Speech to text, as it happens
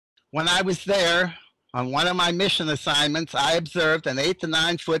When I was there on one of my mission assignments, I observed an 8 to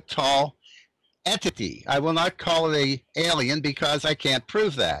 9 foot tall entity. I will not call it an alien because I can't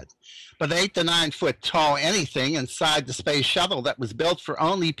prove that. But 8 to 9 foot tall anything inside the space shuttle that was built for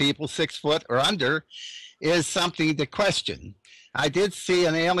only people 6 foot or under is something to question. I did see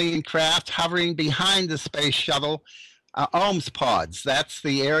an alien craft hovering behind the space shuttle ohms pods. That's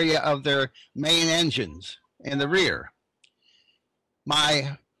the area of their main engines in the rear.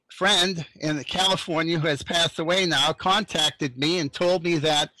 My friend in California who has passed away now contacted me and told me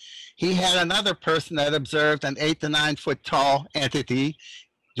that he had another person that observed an 8 to 9 foot tall entity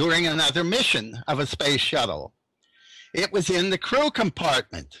during another mission of a space shuttle. It was in the crew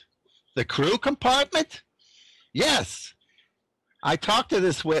compartment. The crew compartment? Yes. I talked to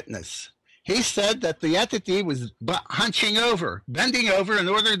this witness. He said that the entity was bending over in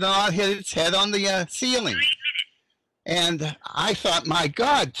order to not hit its head on the ceiling. And I thought, my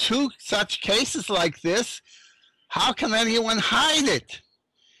God, 2 such cases like this, how can anyone hide it?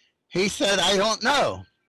 He said, I don't know.